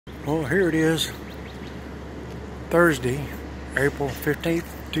Well, here it is, Thursday, April 15th,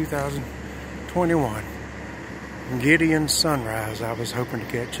 2021. Gideon's sunrise I was hoping to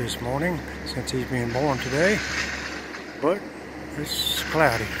catch this morning since he's being born today, but it's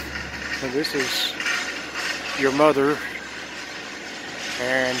cloudy. So this is your mother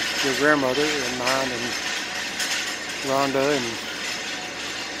and your grandmother and mine and Rhonda and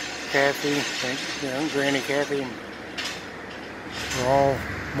Kathy and Granny Kathy. And we're all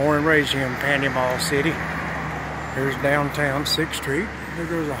born and raised here in Panama City. Here's downtown 6th Street. There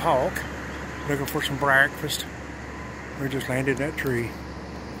goes a hawk looking for some breakfast. We just landed in that tree.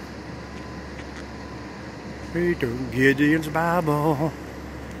 Read Gideon's Bible.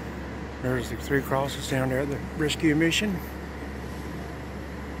 There's the 3 crosses down there at the rescue mission.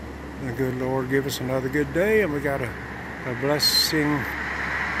 And the good Lord give us another good day, and we got a blessing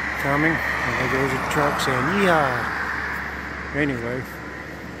coming. And there goes a truck saying, "Yeehaw." Anyway,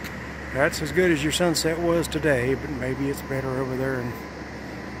 that's as good as your sunset was today, but maybe it's better over there in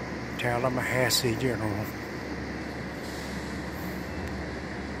Tallahassee General.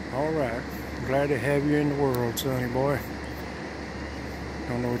 Alright, glad to have you in the world, sonny boy.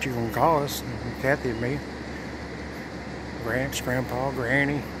 Don't know what you're gonna call us, Kathy and me. Gramps, Grandpa,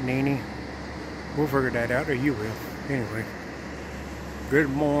 Granny, Nene. We'll figure that out, or you will. Anyway, good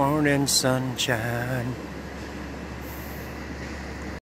morning, sunshine.